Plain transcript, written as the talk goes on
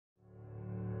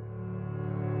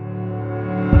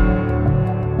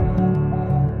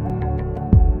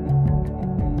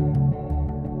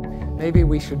Maybe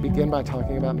we should begin by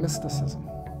talking about mysticism.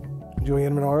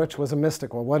 Julian von Orich was a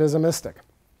mystic. Well, what is a mystic?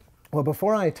 Well,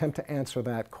 before I attempt to answer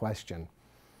that question,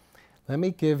 let me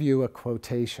give you a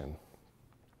quotation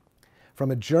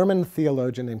from a German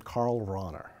theologian named Karl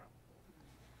Rahner,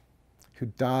 who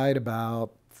died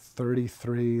about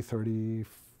 33,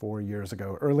 34 years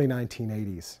ago, early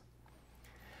 1980s.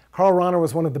 Karl Rahner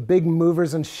was one of the big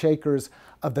movers and shakers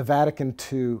of the Vatican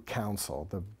II Council,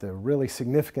 the really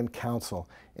significant council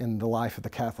in the life of the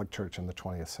Catholic Church in the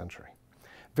 20th century.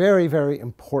 Very, very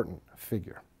important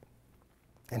figure.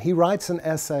 And he writes an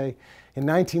essay in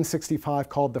 1965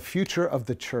 called The Future of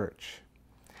the Church.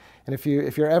 And if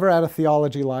you're ever at a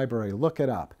theology library, look it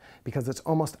up, because it's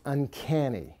almost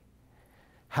uncanny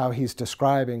how he's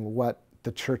describing what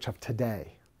the church of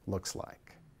today looks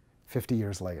like 50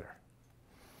 years later.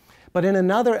 But in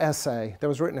another essay that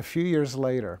was written a few years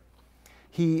later,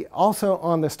 he also,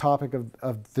 on this topic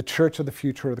of the church of the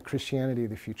future, or the Christianity of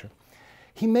the future,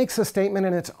 he makes a statement,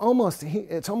 and it's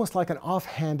almost like an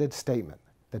offhanded statement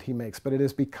that he makes, but it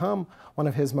has become one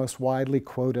of his most widely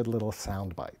quoted little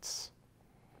sound bites.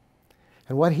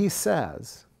 And what he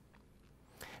says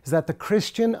is that the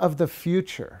Christian of the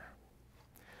future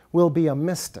will be a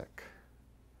mystic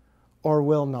or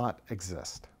will not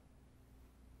exist.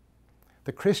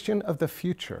 The Christian of the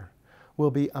future will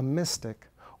be a mystic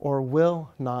or will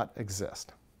not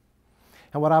exist.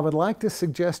 And what I would like to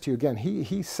suggest to you, again,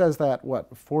 he says that,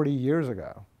 40 years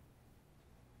ago,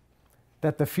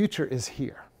 that the future is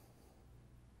here.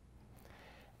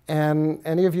 And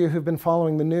any of you who've been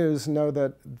following the news know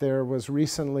that there was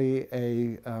recently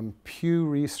a Pew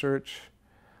Research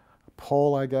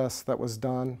poll, I guess, that was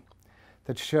done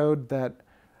that showed that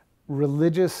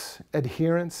religious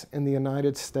adherence in the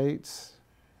United States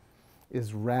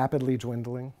is rapidly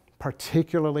dwindling,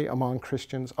 particularly among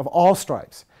Christians of all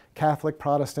stripes, Catholic,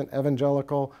 Protestant,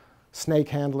 evangelical, snake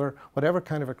handler, whatever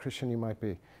kind of a Christian you might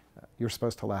be. You're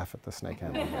supposed to laugh at the snake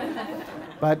handler.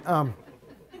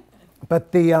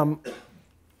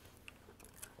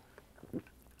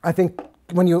 I think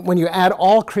when you add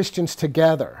all Christians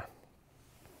together,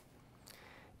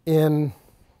 in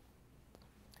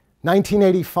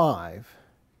 1985,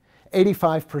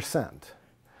 85%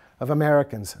 of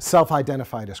Americans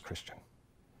self-identified as Christian.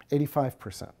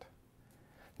 85%.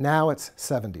 Now it's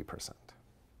 70%. So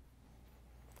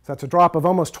that's a drop of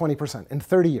almost 20% in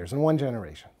 30 years, in one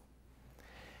generation.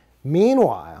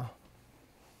 Meanwhile,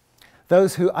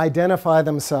 those who identify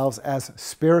themselves as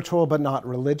spiritual but not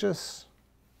religious,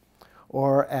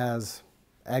 or as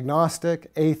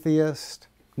agnostic, atheist,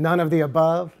 none of the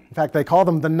above. In fact, they call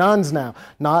them the nuns now,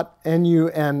 not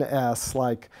N-U-N-S,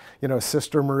 like,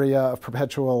 Sister Maria of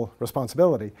Perpetual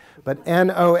Responsibility, but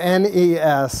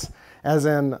N-O-N-E-S, as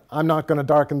in, I'm not going to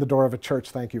darken the door of a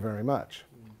church, thank you very much.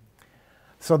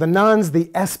 So the nuns, the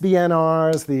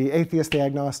SBNRs, the atheists, the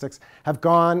agnostics, have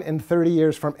gone in 30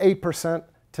 years from 8%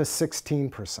 to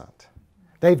 16%.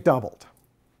 They've doubled.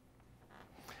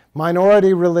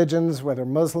 Minority religions, whether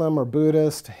Muslim or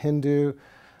Buddhist, Hindu,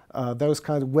 those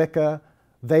kinds of Wicca,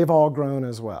 they've all grown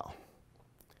as well.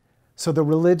 So the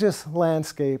religious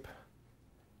landscape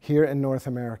here in North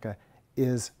America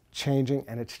is changing,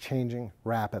 and it's changing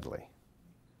rapidly.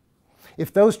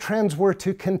 If those trends were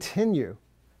to continue,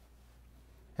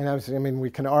 and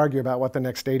we can argue about what the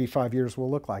next 85 years will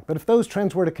look like, but if those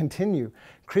trends were to continue,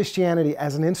 Christianity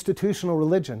as an institutional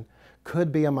religion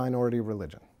could be a minority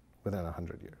religion within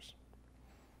 100 years.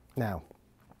 Now,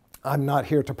 I'm not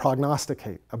here to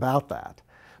prognosticate about that,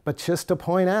 but just to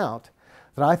point out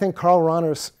that I think Karl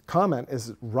Rahner's comment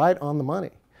is right on the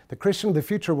money. The Christian of the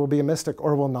future will be a mystic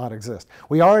or will not exist.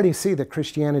 We already see that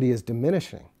Christianity is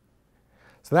diminishing.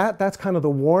 So that's kind of the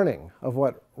warning of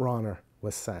what Rahner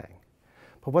was saying.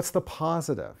 But what's the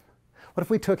positive? What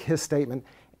if we took his statement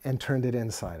and turned it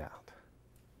inside out?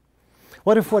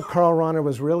 What if what Karl Rahner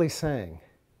was really saying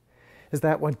is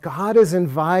that what God is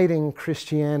inviting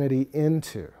Christianity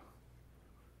into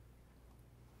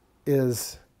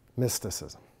is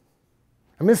mysticism?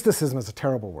 And mysticism is a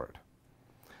terrible word.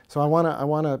 So I want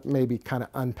to maybe kind of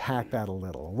unpack that a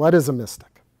little. What is a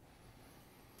mystic?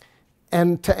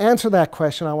 And to answer that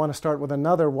question, I want to start with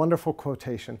another wonderful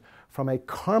quotation from a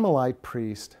Carmelite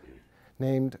priest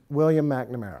named William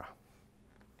McNamara.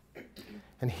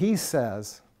 And he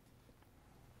says,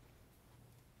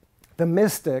 "The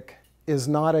mystic is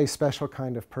not a special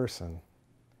kind of person.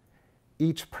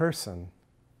 Each person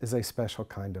is a special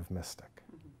kind of mystic."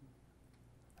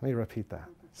 Let me repeat that.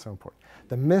 It's so important.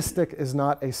 The mystic is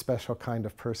not a special kind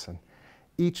of person.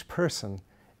 Each person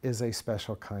is a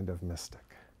special kind of mystic.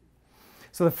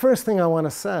 So the first thing I want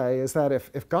to say is that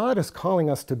if God is calling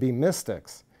us to be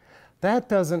mystics, That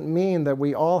doesn't mean that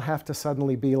we all have to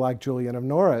suddenly be like Julian of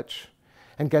Norwich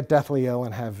and get deathly ill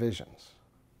and have visions.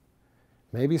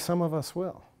 Maybe some of us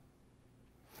will.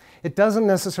 It doesn't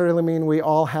necessarily mean we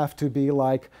all have to be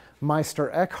like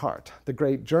Meister Eckhart, the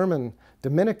great German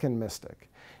Dominican mystic,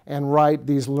 and write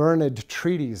these learned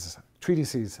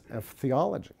treatises of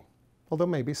theology, although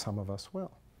maybe some of us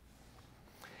will.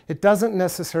 It doesn't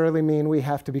necessarily mean we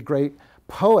have to be great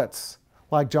poets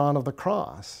like John of the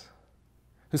Cross,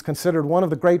 who's considered one of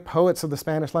the great poets of the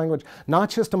Spanish language, not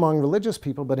just among religious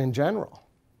people, but in general.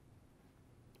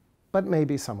 But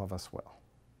maybe some of us will.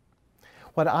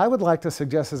 What I would like to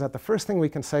suggest is that the first thing we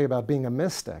can say about being a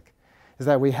mystic is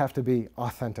that we have to be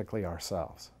authentically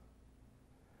ourselves.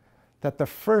 That the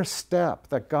first step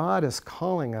that God is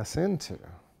calling us into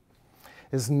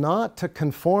is not to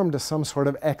conform to some sort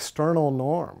of external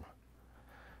norm,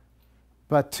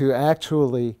 but to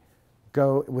actually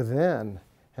go within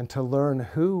and to learn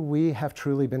who we have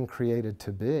truly been created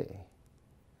to be,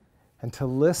 and to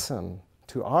listen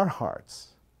to our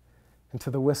hearts and to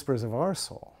the whispers of our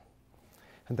soul,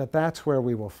 and that's where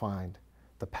we will find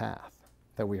the path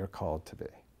that we are called to be.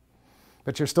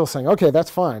 But you're still saying, okay, that's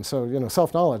fine. So,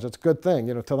 self-knowledge, it's a good thing.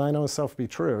 Till thine own self be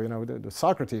true.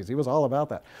 Socrates, he was all about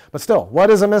that. But still, what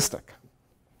is a mystic?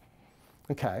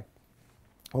 Okay.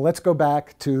 Well, let's go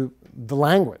back to the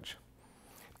language.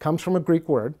 It comes from a Greek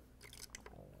word.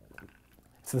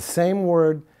 It's the same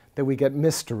word that we get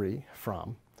mystery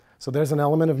from. So there's an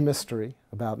element of mystery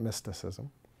about mysticism.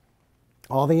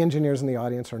 All the engineers in the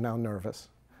audience are now nervous.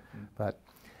 But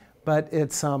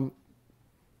it's...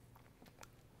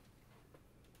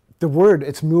 the word,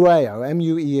 it's mueo,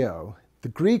 M-U-E-O. The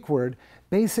Greek word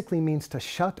basically means to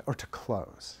shut or to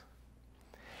close.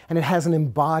 And it has an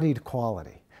embodied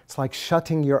quality. It's like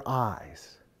shutting your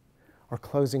eyes or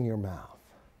closing your mouth.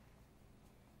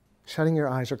 Shutting your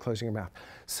eyes or closing your mouth.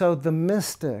 So the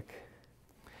mystic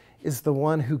is the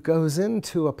one who goes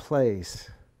into a place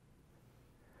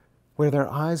where their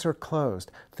eyes are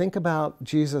closed. Think about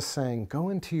Jesus saying, go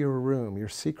into your room, your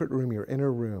secret room, your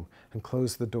inner room, and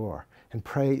close the door and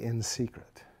pray in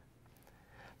secret.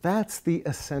 That's the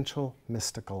essential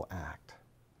mystical act.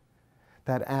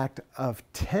 That act of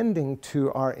tending to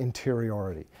our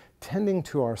interiority, tending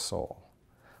to our soul,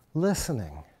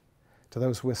 listening to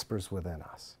those whispers within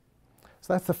us.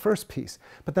 So that's the first piece.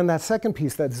 But then that second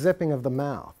piece, that zipping of the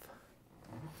mouth,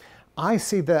 I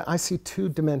see two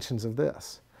dimensions of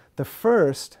this. The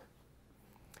first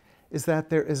is that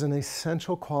there is an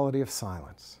essential quality of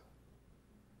silence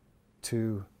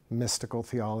to mystical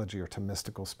theology or to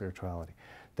mystical spirituality,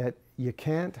 that you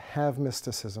can't have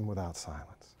mysticism without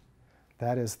silence.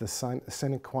 That is the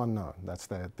sine qua non, that's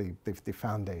the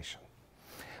foundation.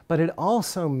 But it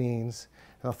also means,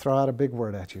 and I'll throw out a big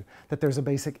word at you, that there's a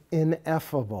basic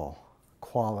ineffable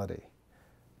quality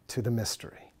to the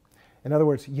mystery. In other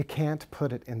words, you can't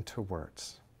put it into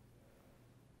words.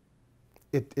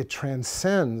 It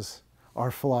transcends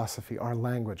our philosophy, our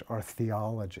language, our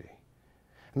theology.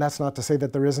 And that's not to say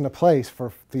that there isn't a place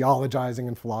for theologizing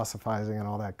and philosophizing and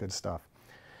all that good stuff.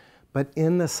 But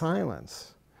in the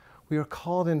silence, we are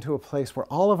called into a place where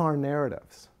all of our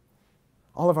narratives,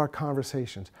 all of our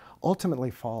conversations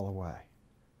ultimately fall away.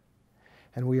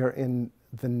 And we are in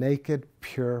the naked,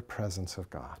 pure presence of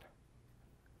God.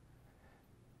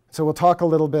 So we'll talk a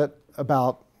little bit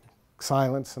about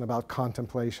silence and about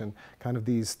contemplation, kind of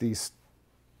these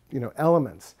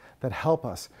elements that help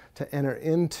us to enter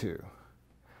into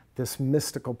this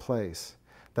mystical place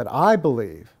that I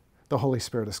believe the Holy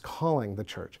Spirit is calling the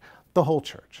church, the whole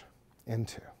church,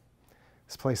 into.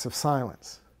 This place of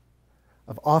silence,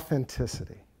 of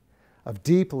authenticity, of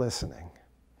deep listening,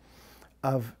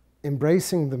 of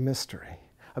embracing the mystery,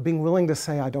 of being willing to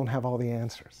say, I don't have all the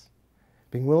answers,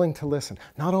 being willing to listen,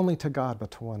 not only to God,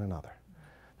 but to one another.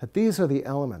 That these are the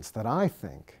elements that I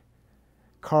think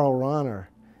Karl Rahner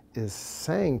is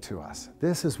saying to us,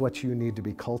 this is what you need to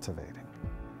be cultivating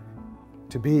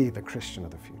to be the Christian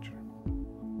of the future.